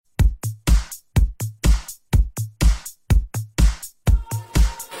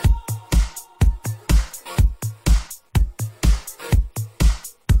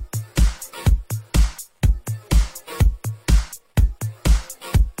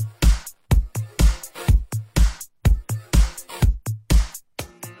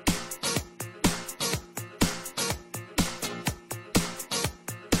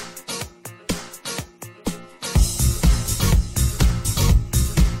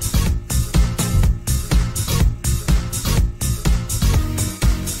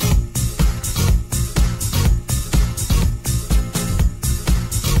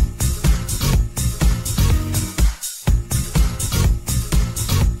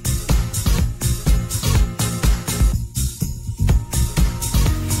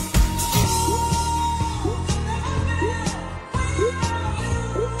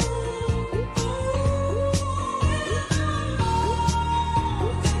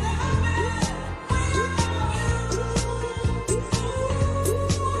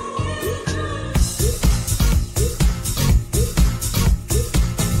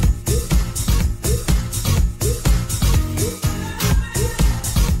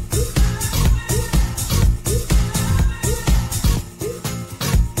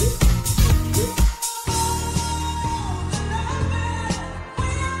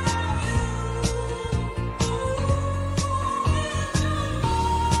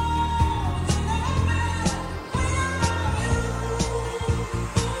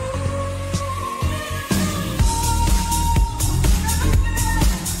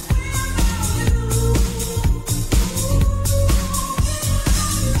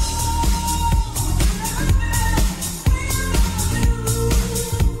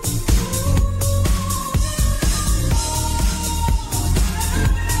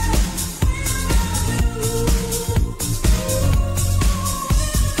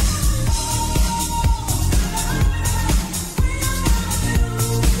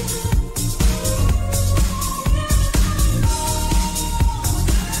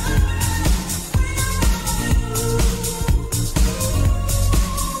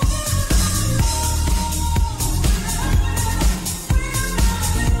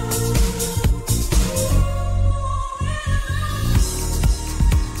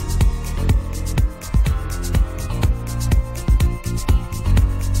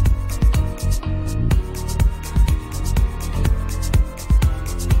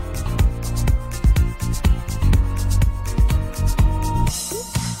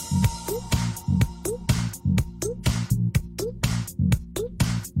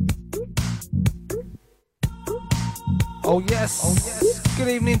Yes. Good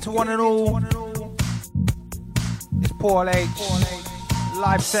evening to one and all. It's Paul H.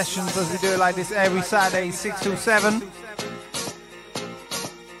 Live sessions as we do it like this every Saturday, 6 till 7.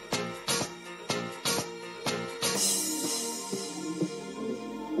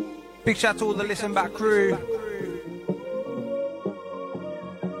 Big shout to all the Listen Back crew.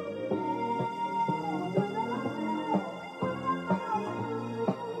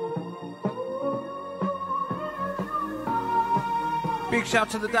 Big shout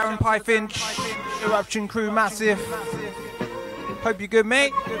to the Darren Pye-Finch Eruption crew, massive. Hope you're good,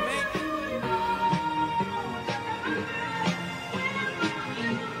 mate.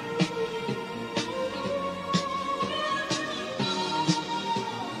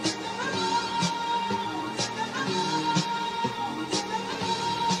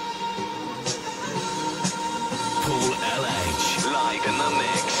 Paul LH, live in the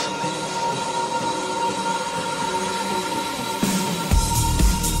mix.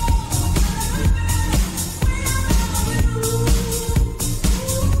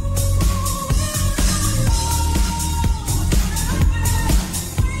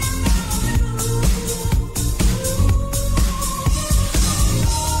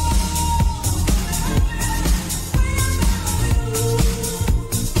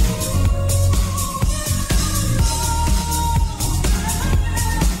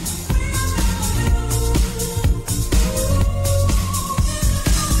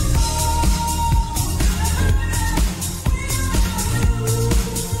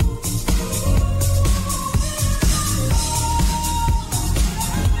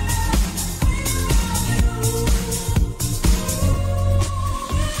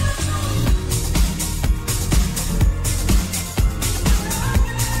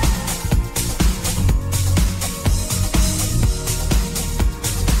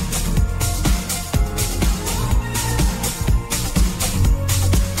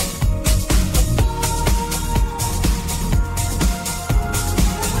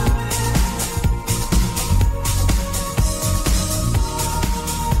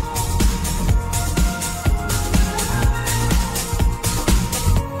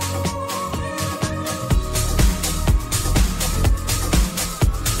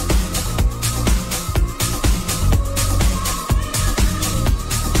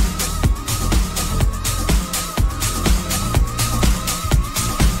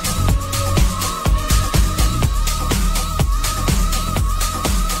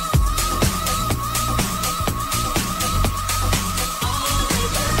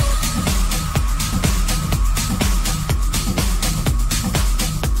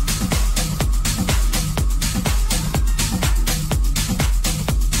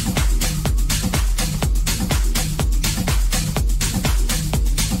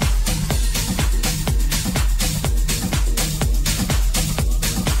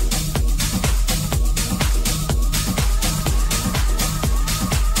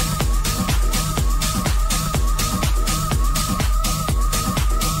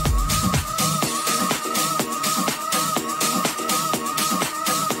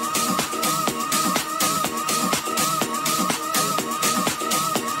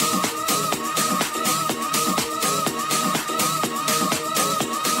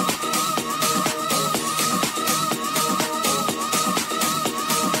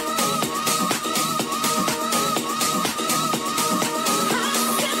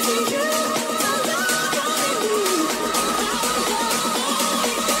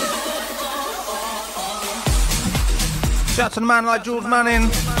 Shout to the man like Jules Manning.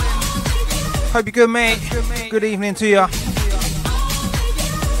 Hope you're good, mate. Good evening to you.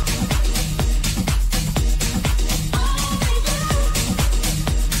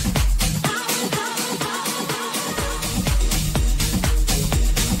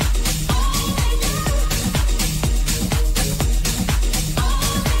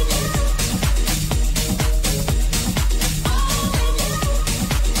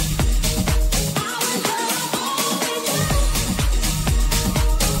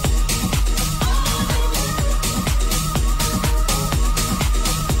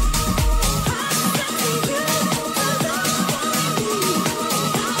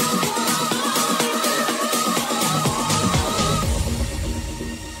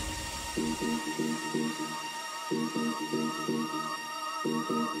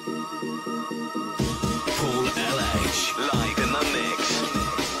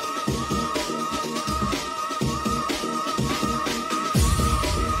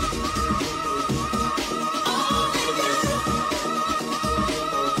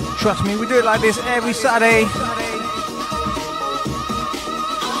 Trust me, we do it like this every Saturday,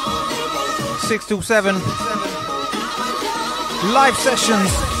 6 till 7. live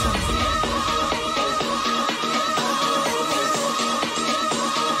sessions.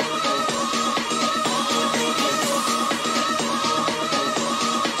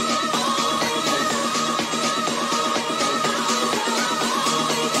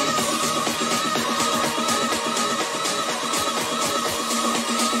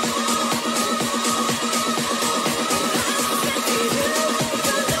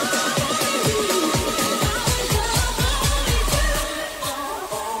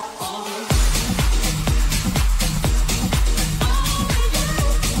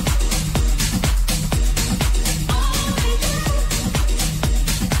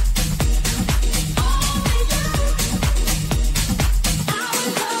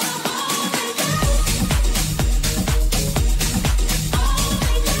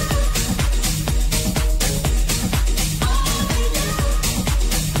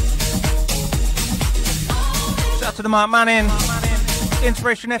 To the Mark Manning,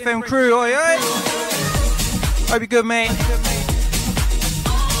 Inspiration FM crew, oi oi. Hope you're good, mate.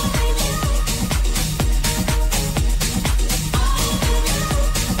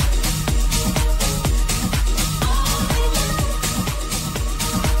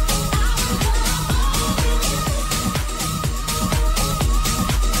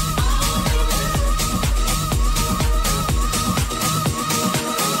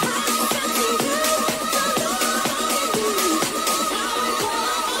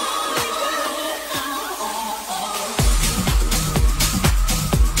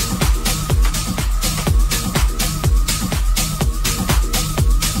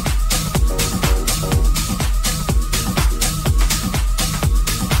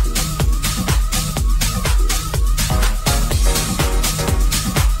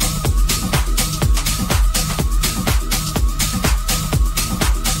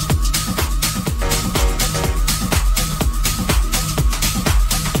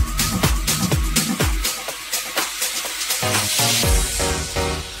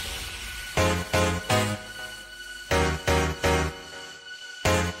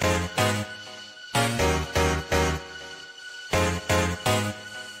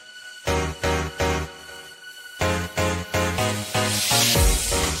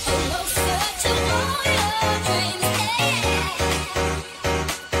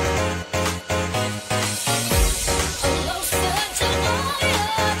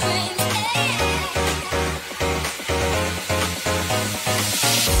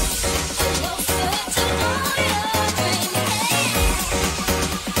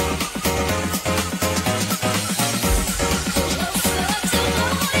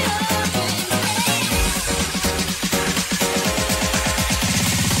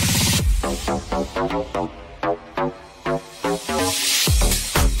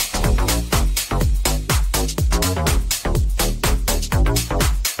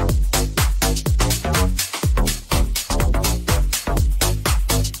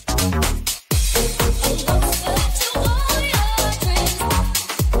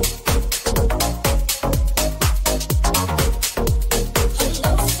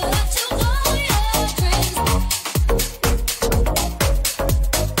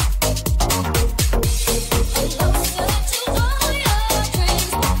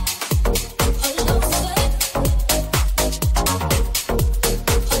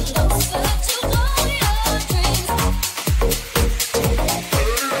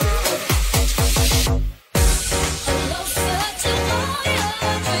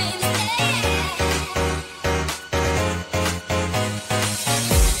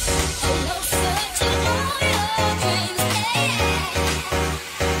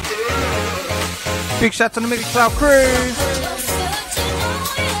 Big shout to the Mixcloud crew.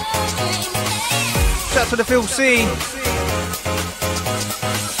 Shout to the Phil C.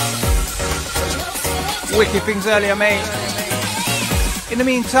 Wicked things earlier, mate. In the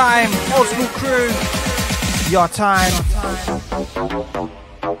meantime, old school crew, your time.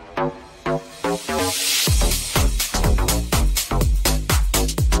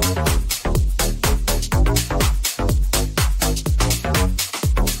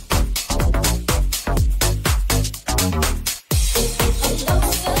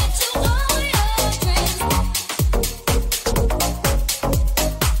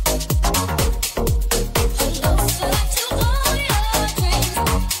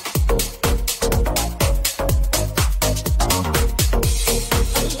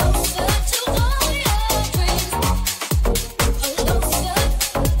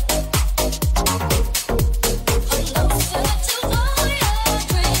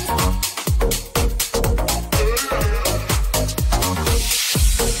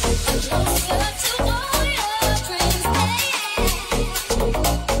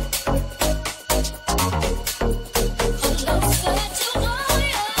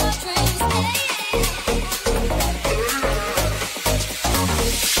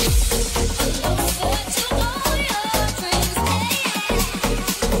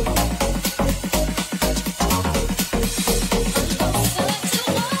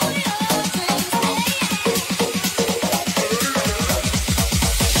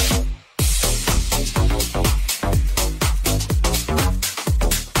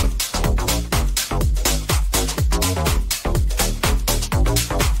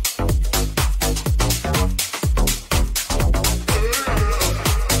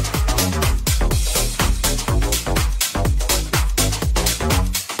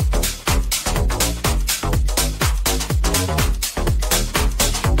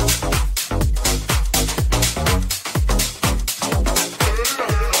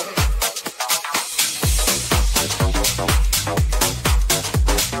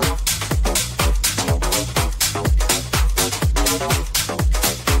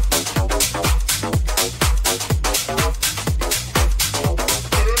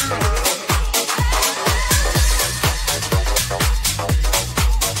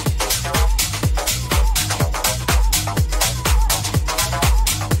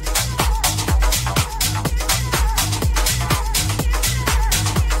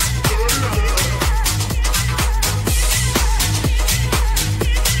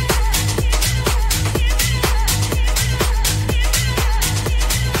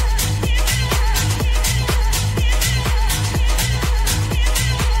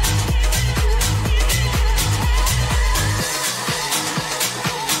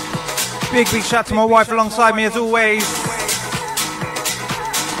 Big shout to my wife alongside me as always.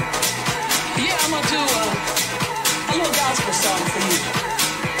 Yeah, I'm gonna do a little gospel song for you.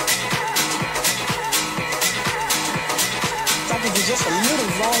 If I could do just a little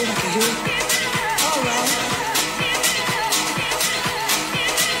volume for you. All right.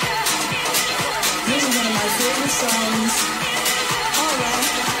 This is one of my favorite songs. All right.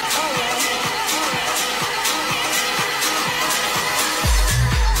 All right.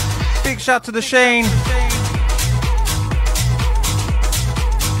 Big shout to the Shane.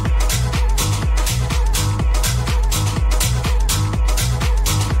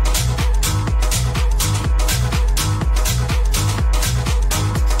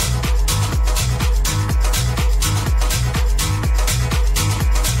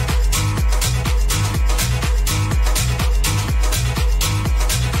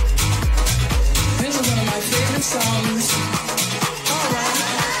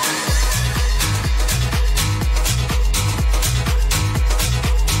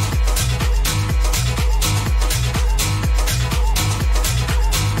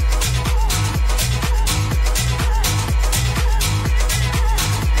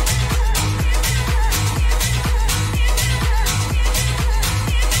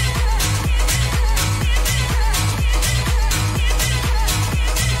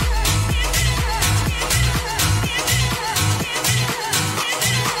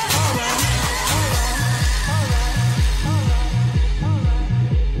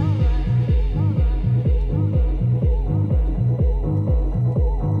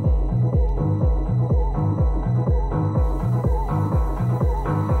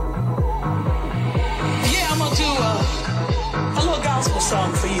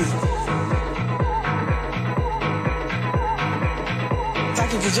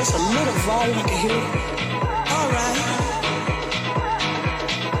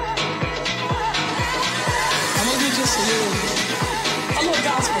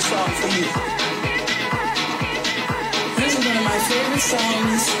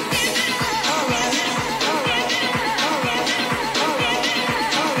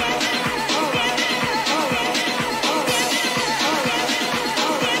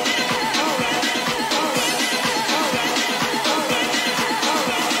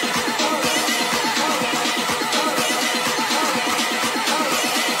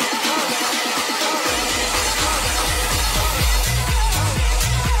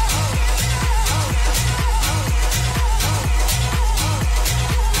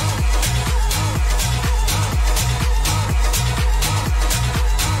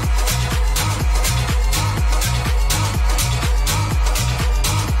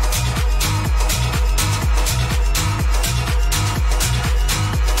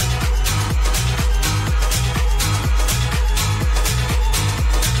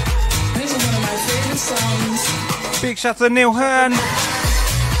 Big shout to Neil Hearn,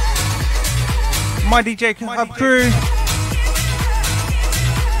 my DJ Hub crew.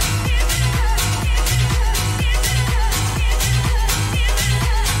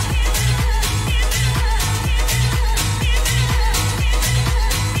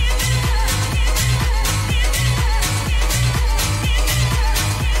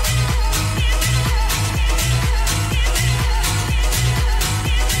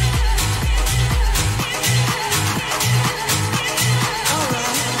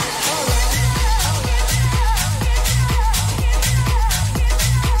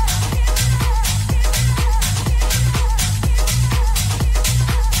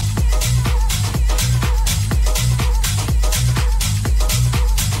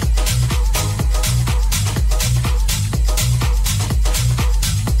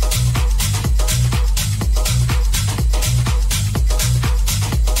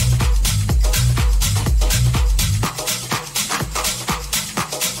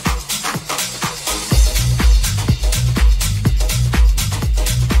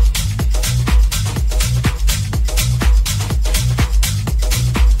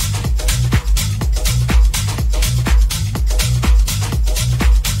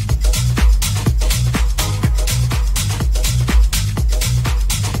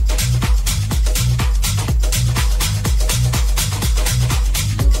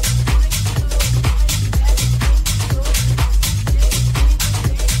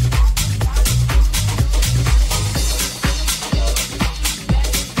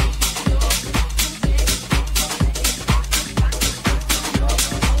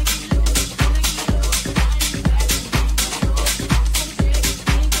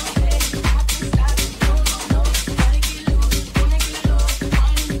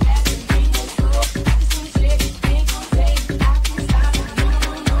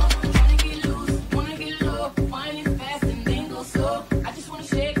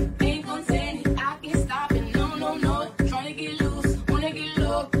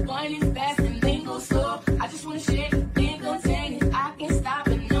 low, winding fast and then go slow. I just wanna shake, can't contain it. I can't stop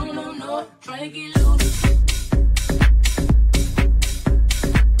it, no, no, no. Trying to get loose.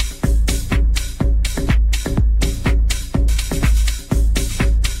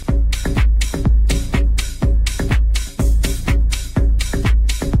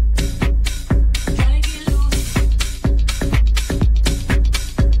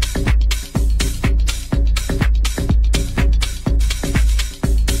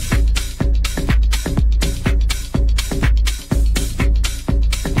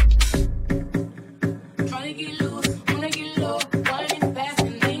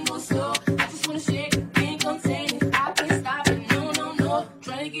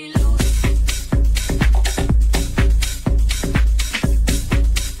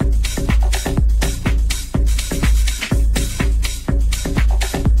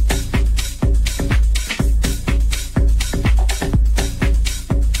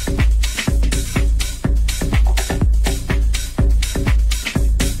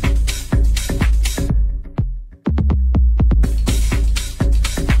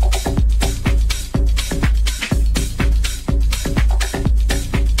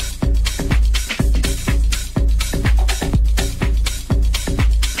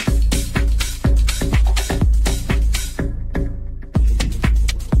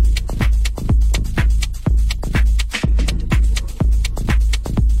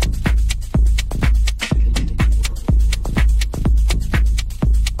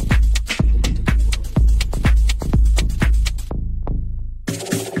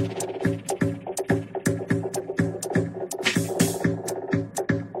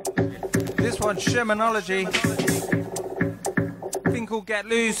 Shermanology. Thing called Get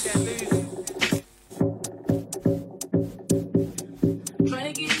Loose.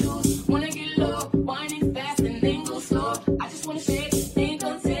 Trying to get loose, wanna get low, winding fast and then go slow. I just wanna shake, can't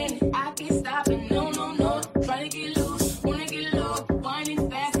contain it. I can't stop it, no, no, no. Trying to get loose, wanna get low, winding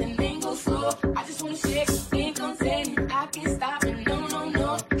fast and then go slow. I just wanna shake, can't contain it. I can't stop it, no, no,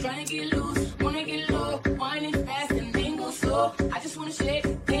 no. Trying to get loose, wanna get low, winding fast and then go slow. I just wanna shake,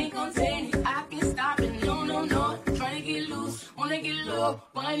 can't contain it. I can't stop it, no, no, no. Trying to get loose, wanna get low,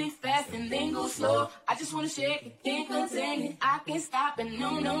 winding fast and then go slow. I just wanna shake it, can't contain it. I can't stop it,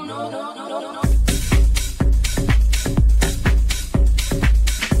 no, no, no, no, no, no, no.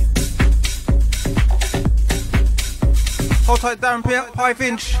 Hold tight, Darren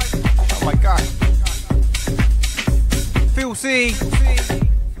 5-inch. Oh my god. Phil C.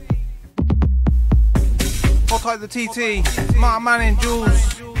 Hold tight, the TT. Mark Manning, Jules.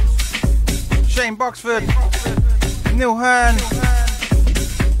 Shane Boxford. Neil Hearn.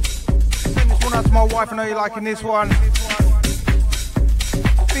 Send this one out to my wife. I know you're liking this one.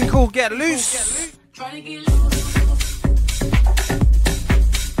 Thing called Get Loose. Trying to get loose.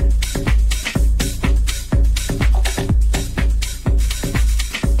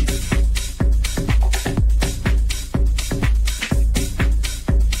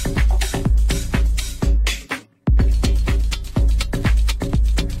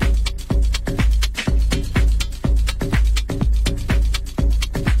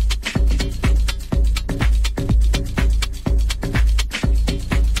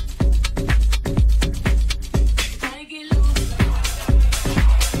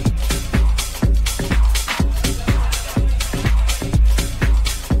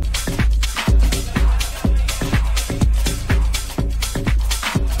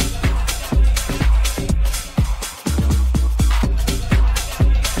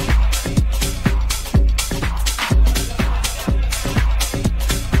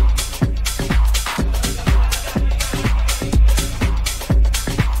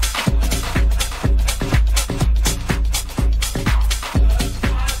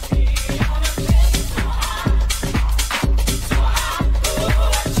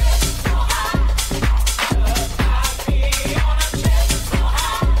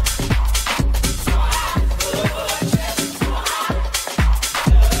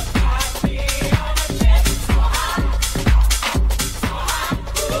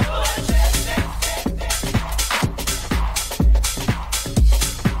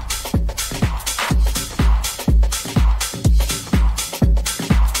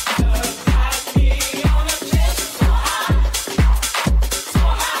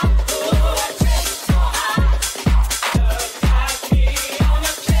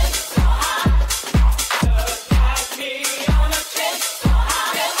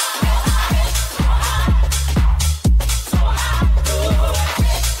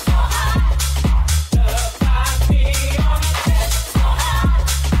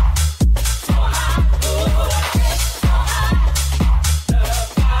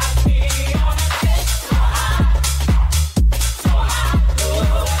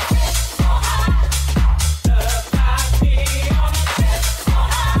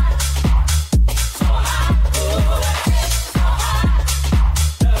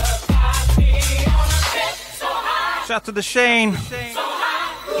 Shout to the Shane.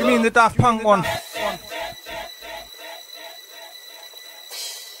 Do you mean the Daft Punk one? I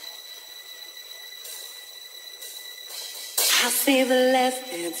saved the last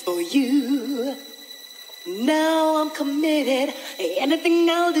dance for you. Now I'm committed. Anything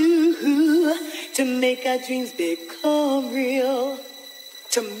I'll do to make our dreams become real.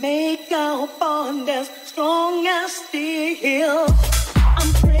 To make our bond as strong as steel.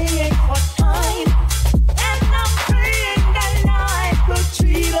 I'm praying for time. And I'm praying that life will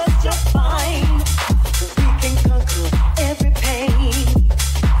treat us just fine. We can conquer every pain.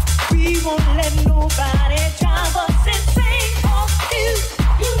 We won't let nobody drive us insane.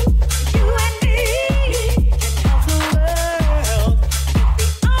 You and me can have the world. If we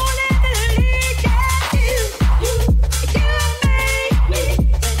only believe that you and me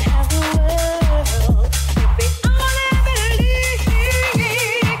can have the world. If we only believe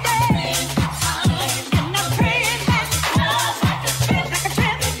that. And I'm praying that love like a trip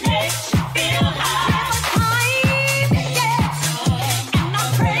makes you feel high. Yeah. And I'm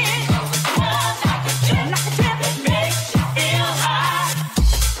praying love like a trip makes you feel high.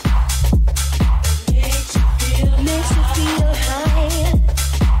 Makes you feel high. Makes you feel high.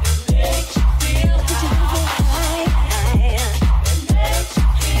 Makes you feel so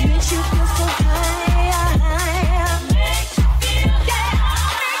high. Makes you feel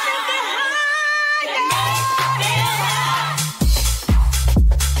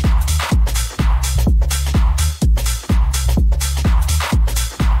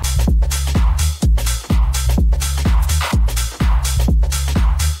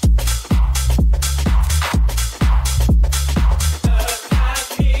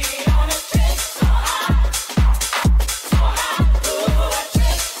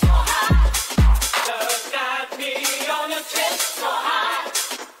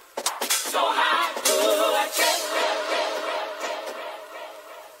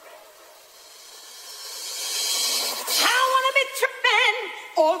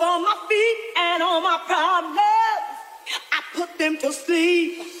over my feet and all my problems. I put them to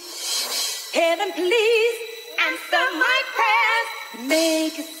sleep. Heaven, please answer my prayers.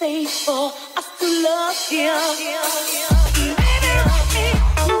 Make it safe for us to love Him. Baby,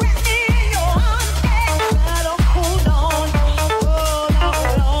 wrap me in your arms and try to hold on.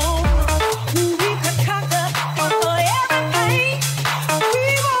 We could conquer everything.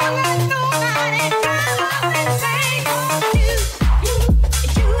 We won't let nobody drive us insane.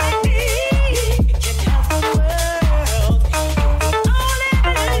 You and me can have the world. Only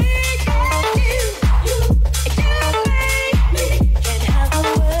believe that you and me can have the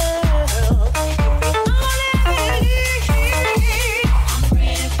world. Only believe. I'm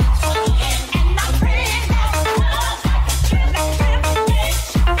praying for time, and I'm praying that love like a trip makes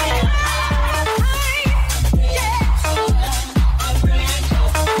you feel high. Yeah, I'm praying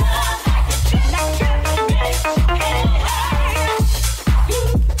for love like a trip makes you feel high.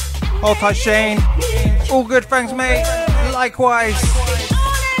 Hold tight, Shane. All good, thanks, mate. Likewise.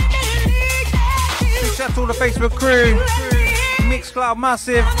 Big shout to all the Facebook crew, Mixcloud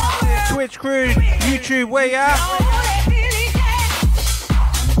Massive, Twitch crew, YouTube, where you at?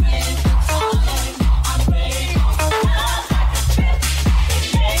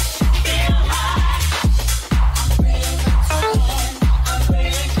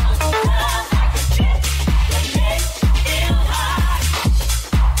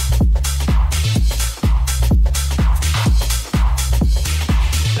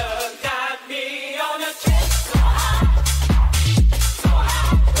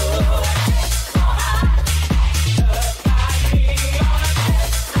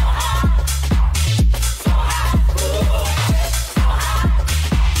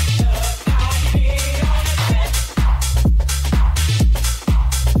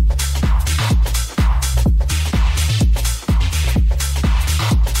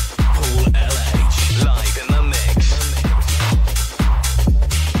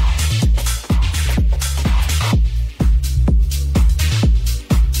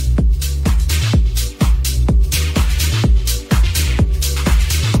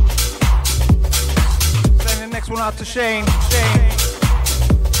 Out to Shane.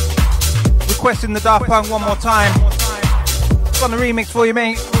 Requesting the Daft Punk one more time. Got the remix for you,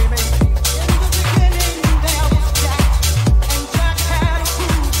 mate.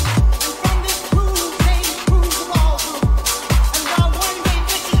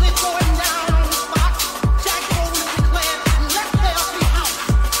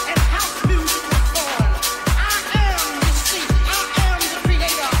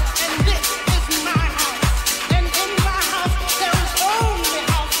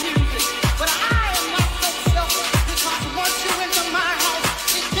 But I am not so selfish because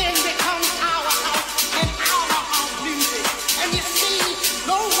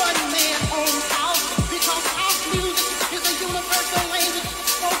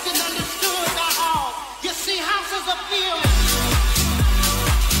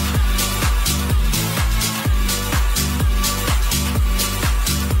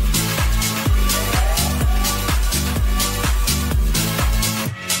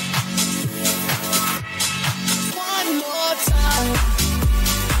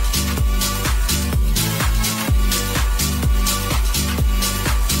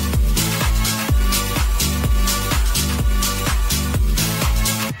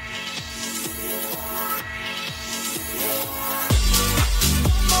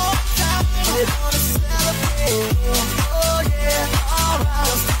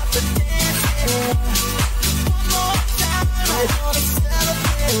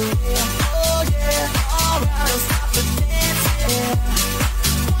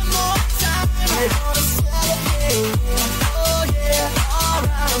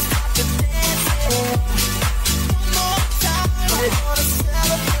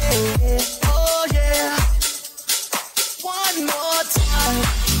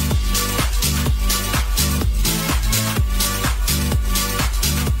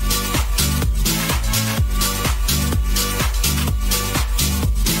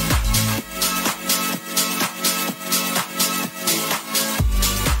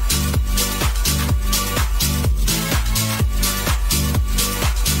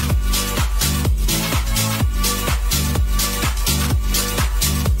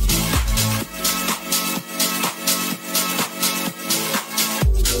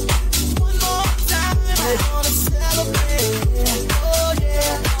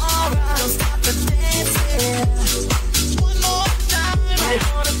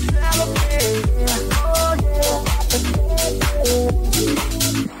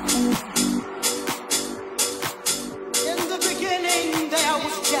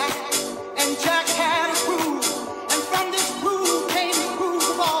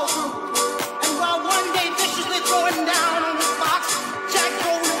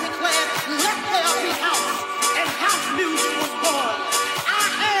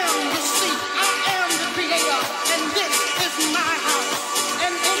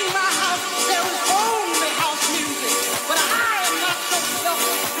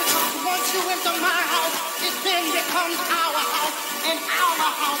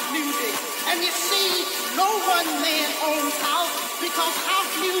because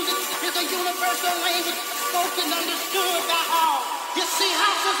house music is a universal language spoken and understood by all. You see,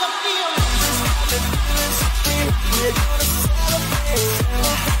 house is a feeling. We're gonna celebrate,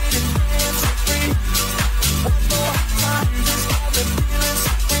 celebrate and dance free. One more time, just got the feeling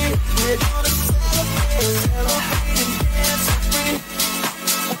so free. We're gonna celebrate, celebrate and dance free.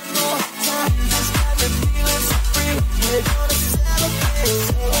 One more time, just got the feeling so free. We're gonna celebrate,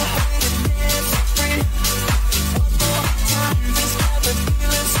 celebrate and dance free. One more time, just got the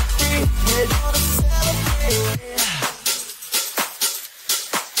feeling so free. We're gonna celebrate.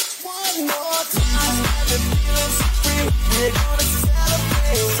 One more time, got the feeling so free. We're gonna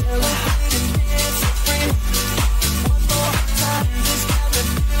celebrate, celebrate and dance free. One more time, just got the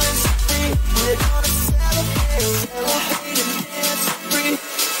feeling so free. We're gonna celebrate, celebrate and dance free.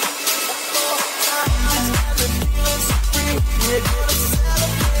 One more time, just got the feeling so free. We're gonna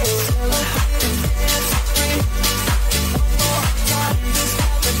celebrate, celebrate and dance free. One more time, just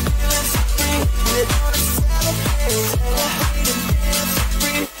got the feeling so free. We're gonna celebrate, celebrate and dance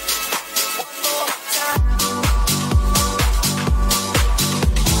free. One more time.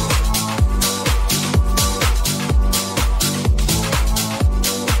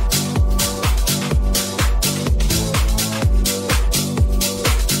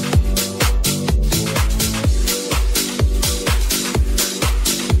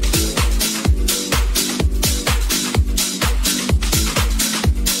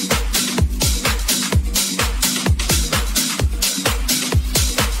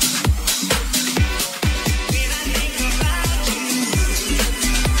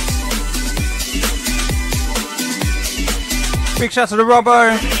 Big shout to the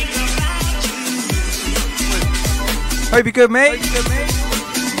Robbo. Hope you're good, mate.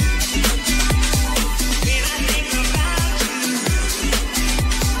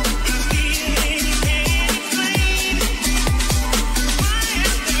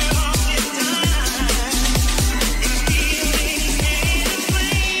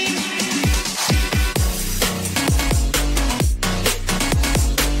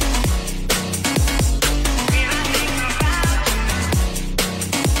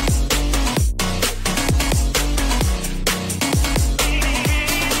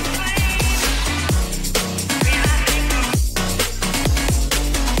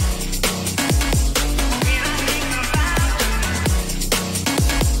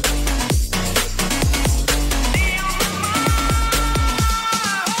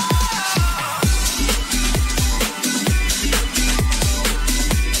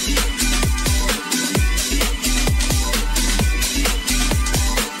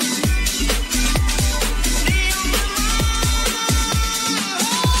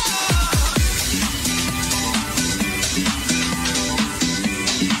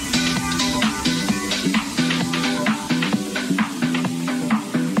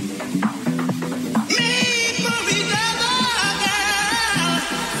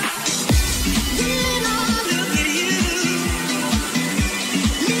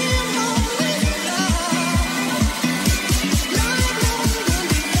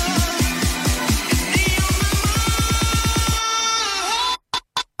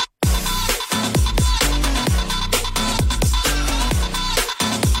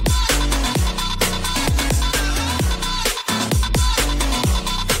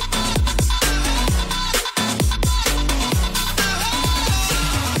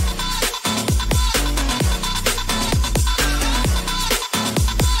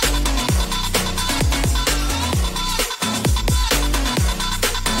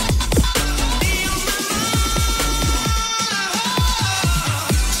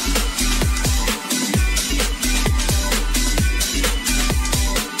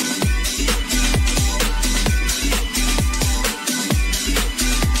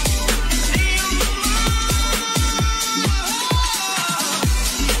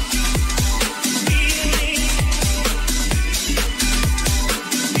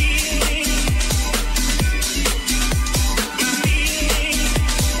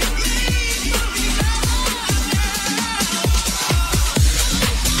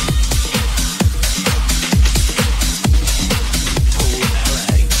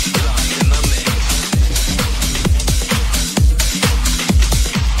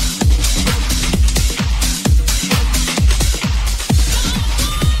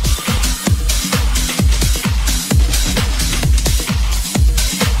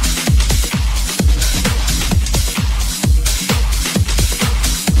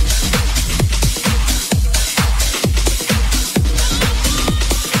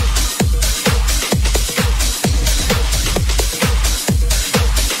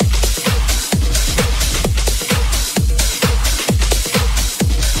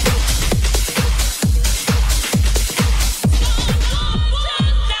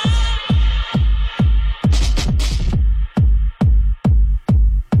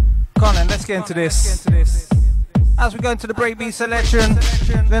 get into this. As we go into the breakbeat selection,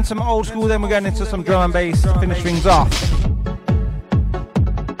 then some old school, then we're going into some drum and bass to finish things off.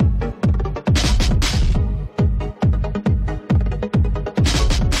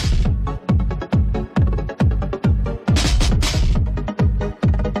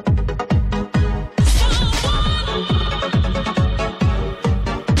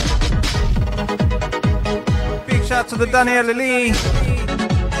 Big shout to the Daniela Lee.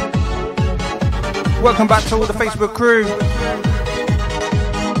 Welcome back to all the Facebook crew.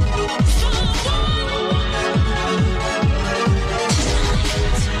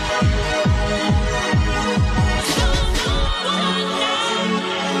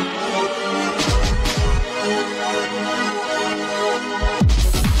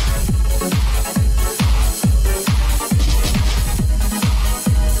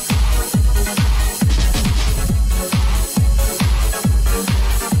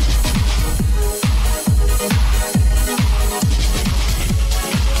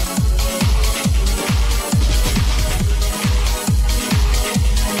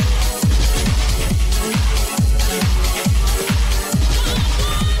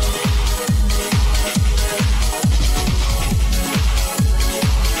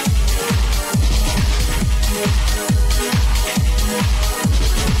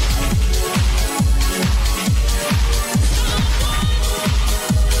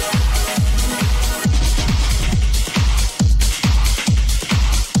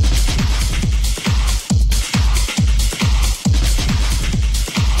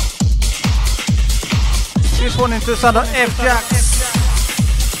 One into the sound of F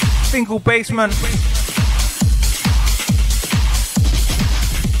Jacks, Finkel Basement.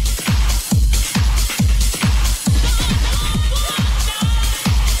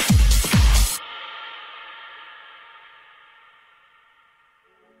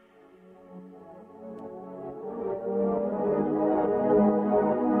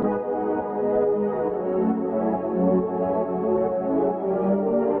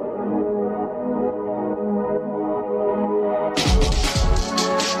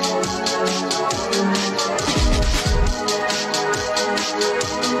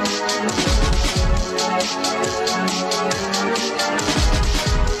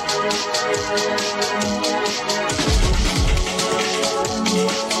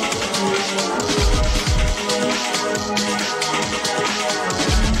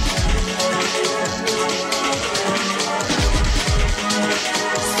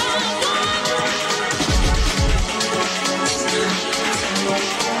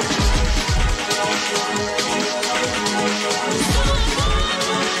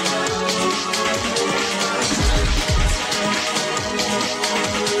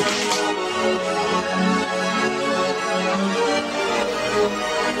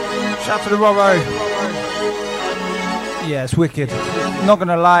 Shout to the Roro. Yeah, it's wicked. Not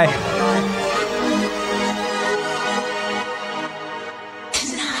gonna lie.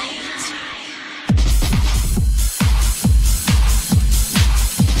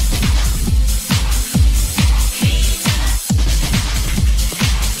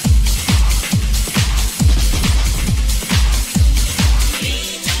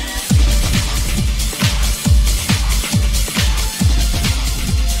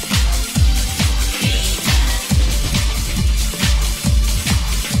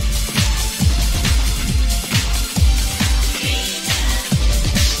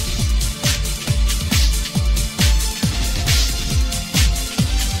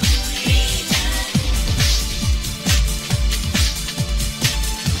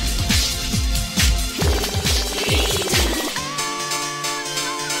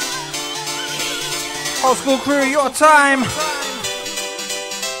 Old school crew, your time.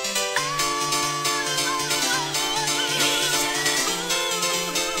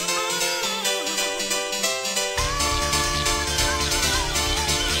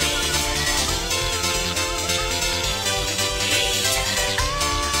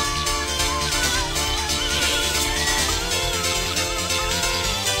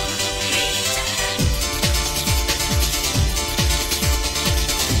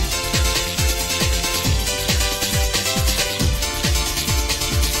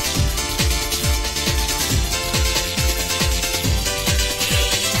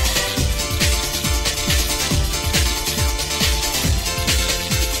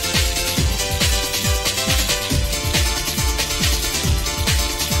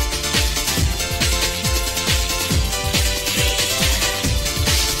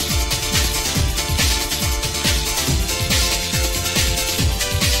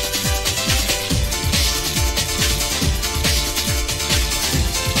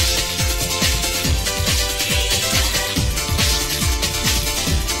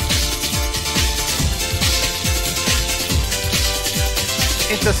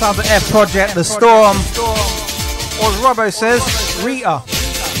 Into Sounds of F Project, The Storm. Or as Robbo says, Rita.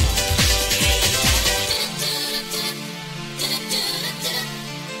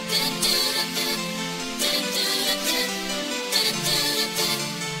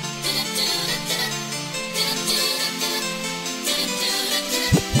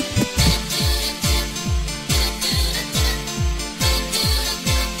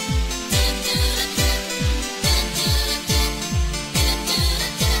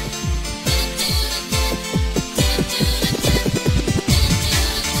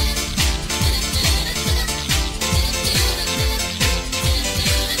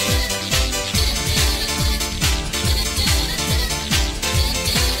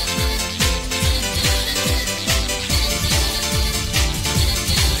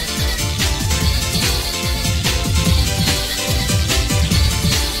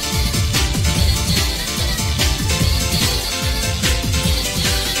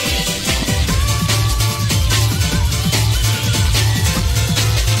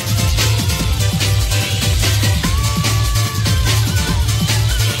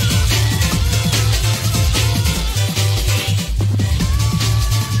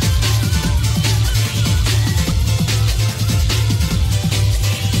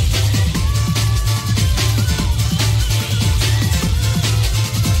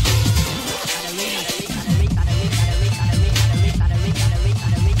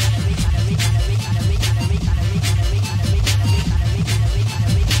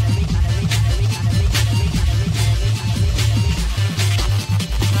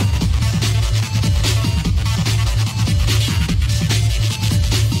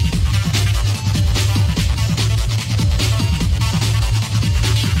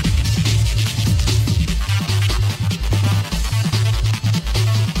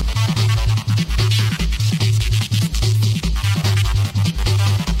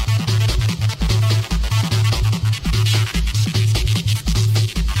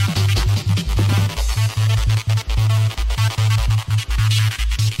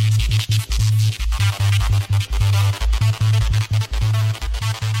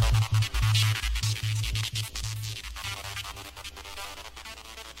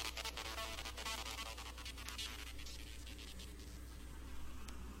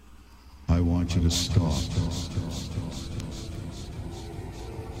 I want you to stop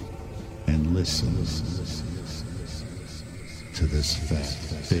and listen to this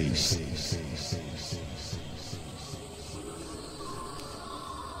fat bass.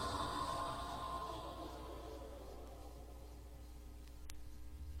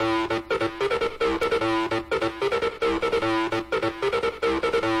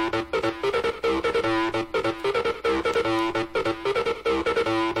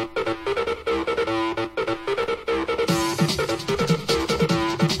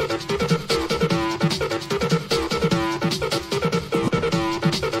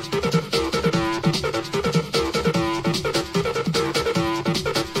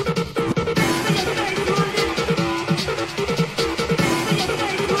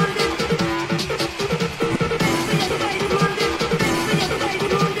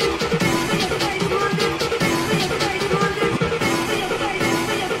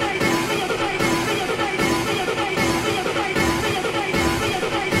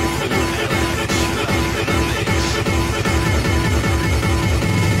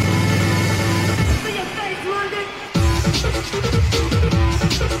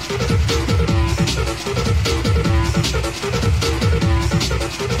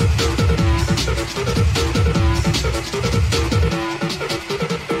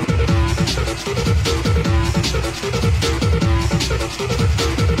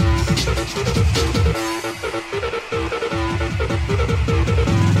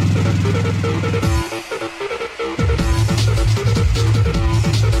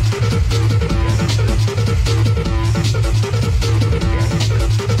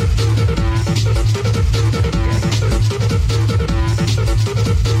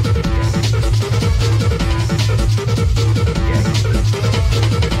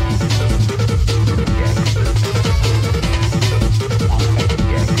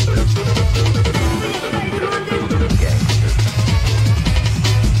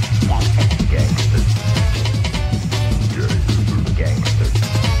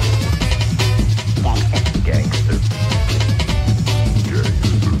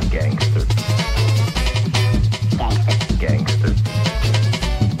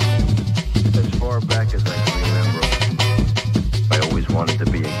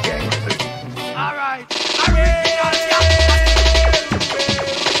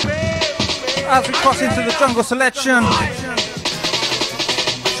 As we cross into the jungle selection,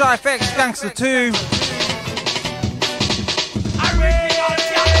 Shy FX, Gangster 2.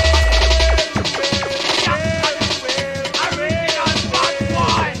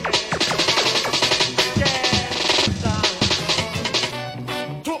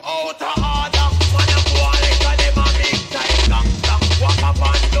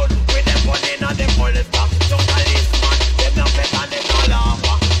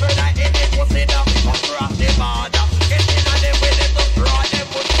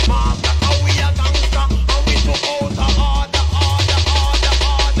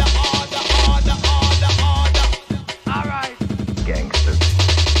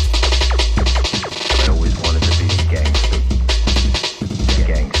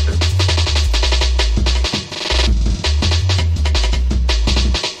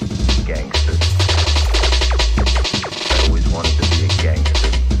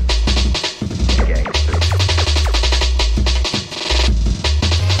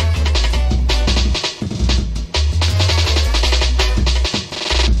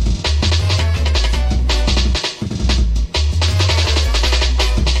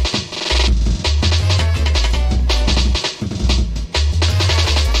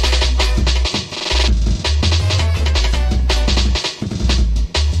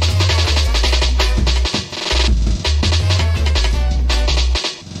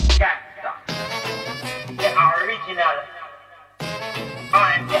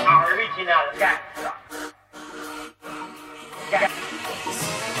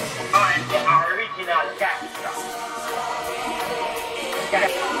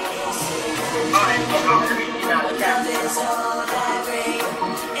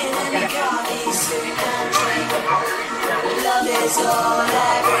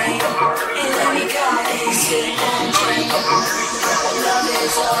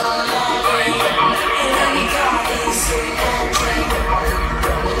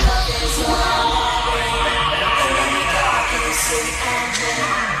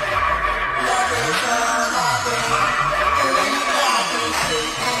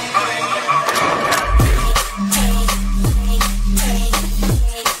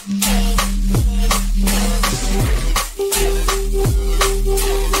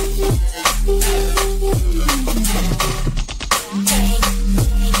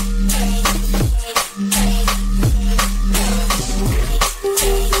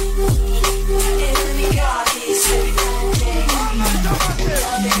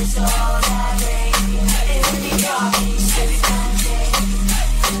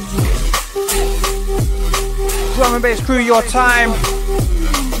 Drum and Bass crew, your time.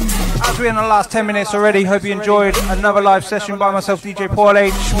 As we're in the last 10 minutes already, hope you enjoyed another live session by myself, DJ Paul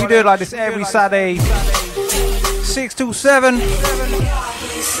H. We do it like this every Saturday, 6 till 7.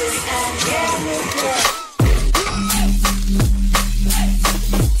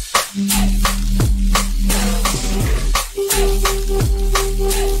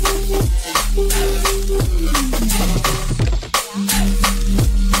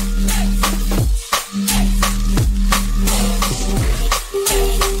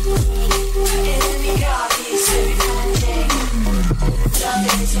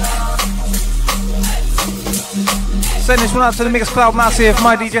 Send this one out to the Mixcloud Massive,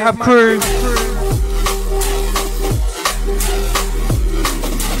 my DJ Hub crew.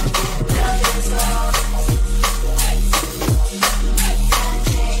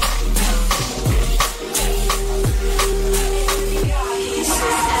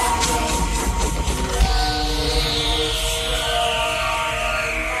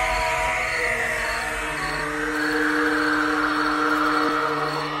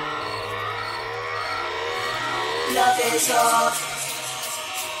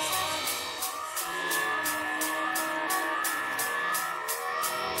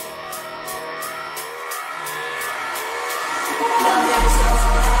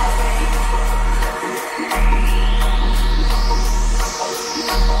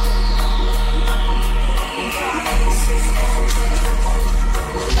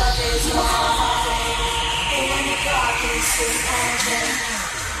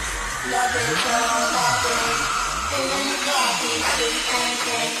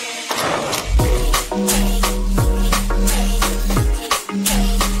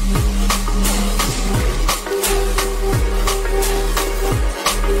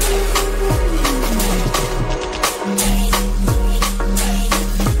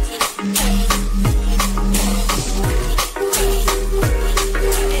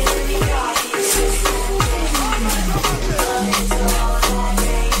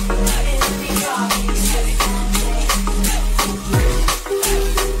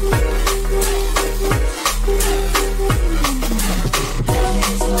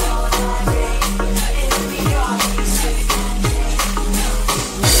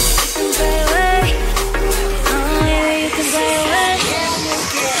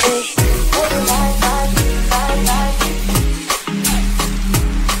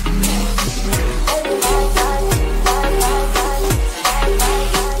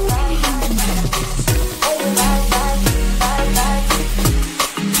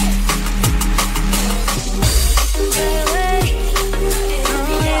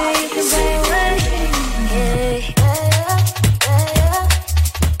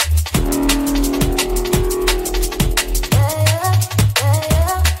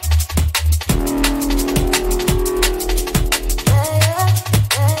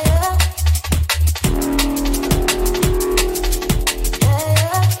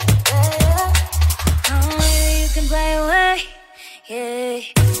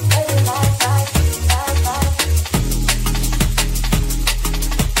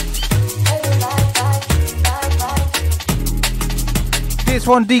 This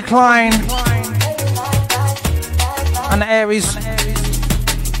one, Decline. And the Aries.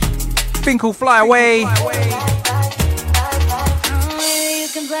 Finkel, Fly Away. You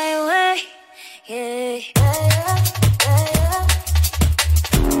can play away. Yeah.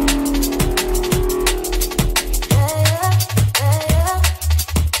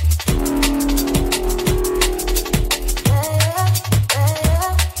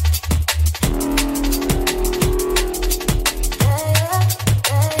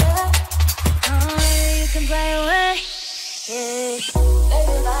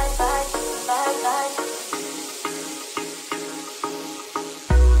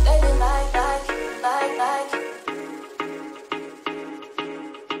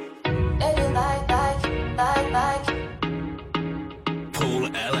 Paul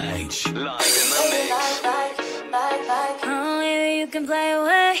LH. Live in the mix. Oh, yeah, you can play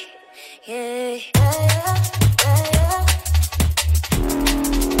away. Yeah.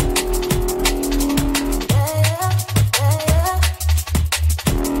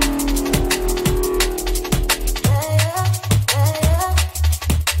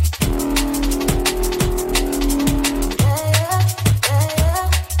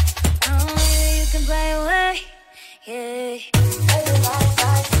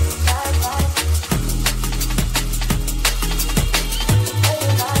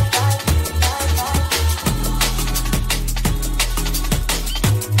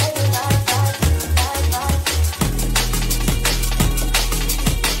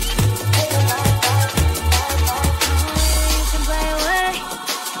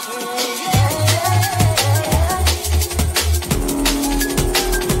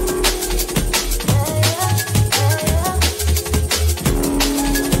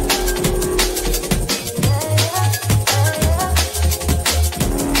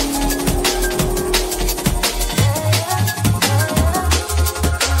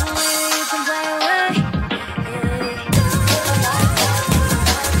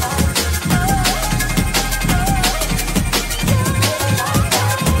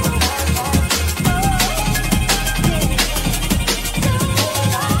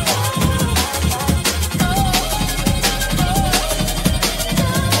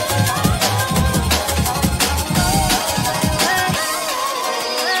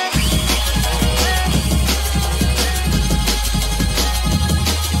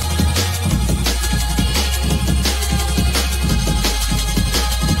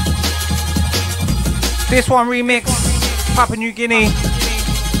 This one remix, Papua New Guinea.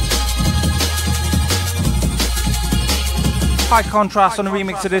 High contrast on the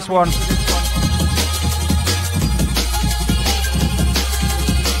remix of this one.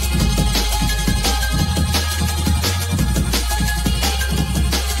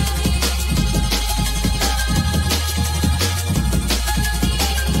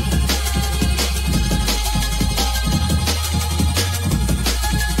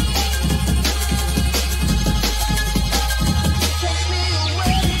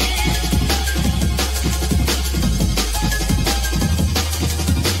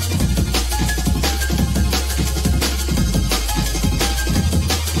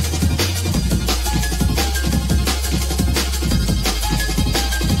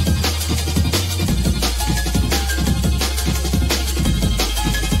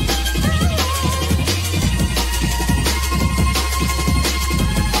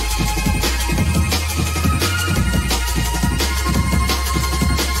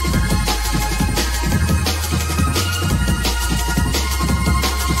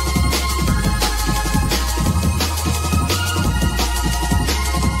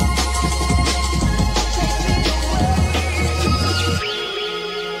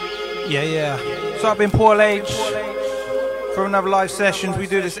 So I've been Paul H for another live sessions. We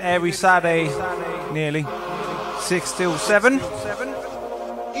do this every Saturday, nearly 6 till 7.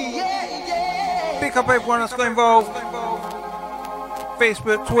 Pick up everyone that's got involved.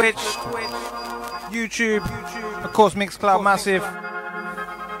 Facebook, Twitch, YouTube, of course Mixcloud Massive.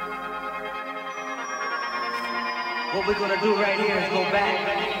 What we're gonna do right here is go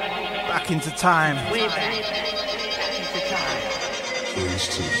back into time. Way back into time. Phase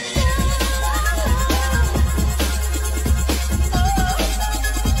 2.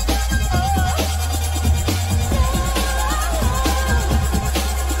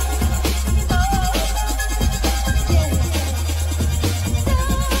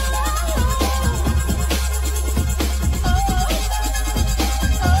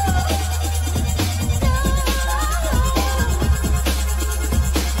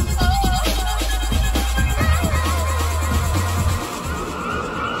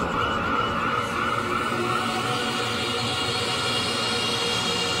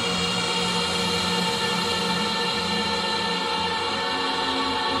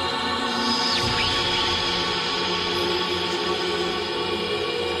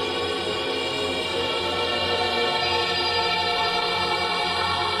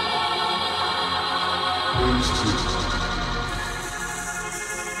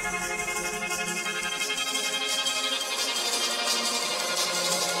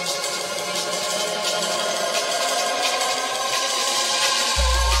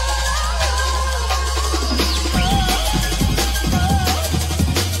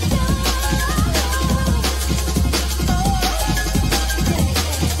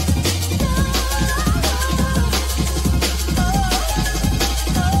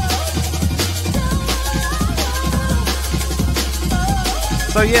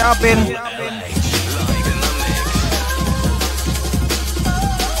 yeah, I've been.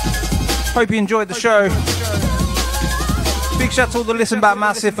 Hope you enjoyed the show. Big shout out to all the Listen Back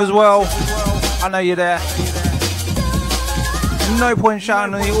Massive as well. I know you're there. No point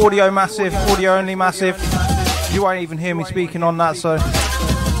shouting on the audio massive, audio only massive. You won't even hear me speaking on that, so.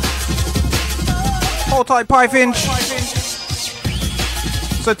 Hold tight, Pyfinch.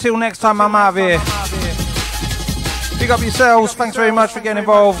 So till next time, I'm out of here. Big up yourselves. Thanks very much for getting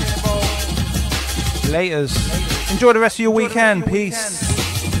involved. Laters. Enjoy the rest of your weekend. Peace.